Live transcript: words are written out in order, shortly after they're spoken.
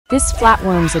This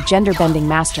flatworm's a gender-bending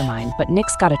mastermind, but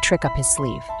Nick's got a trick up his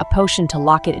sleeve, a potion to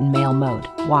lock it in male mode.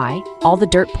 Why? All the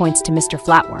dirt points to Mr.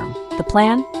 Flatworm. The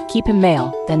plan? Keep him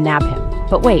male, then nab him.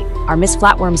 But wait, are Miss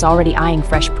Flatworms already eyeing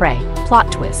fresh prey?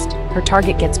 Plot twist. Her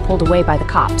target gets pulled away by the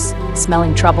cops.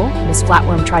 Smelling trouble, Miss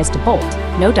Flatworm tries to bolt.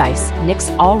 No dice, Nick's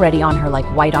already on her like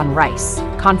white on rice.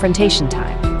 Confrontation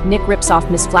time. Nick rips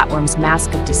off Miss Flatworm's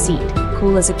mask of deceit.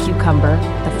 Cool as a cucumber,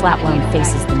 the flatworm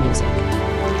faces the music.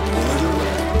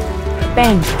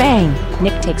 Bang, bang!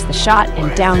 Nick takes the shot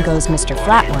and down goes Mr.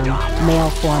 Flatworm, male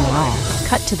form and all.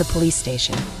 Cut to the police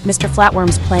station. Mr.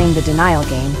 Flatworm's playing the denial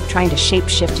game, trying to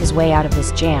shape-shift his way out of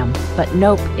this jam. But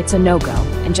nope, it's a no-go.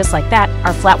 And just like that,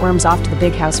 our Flatworm's off to the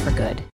big house for good.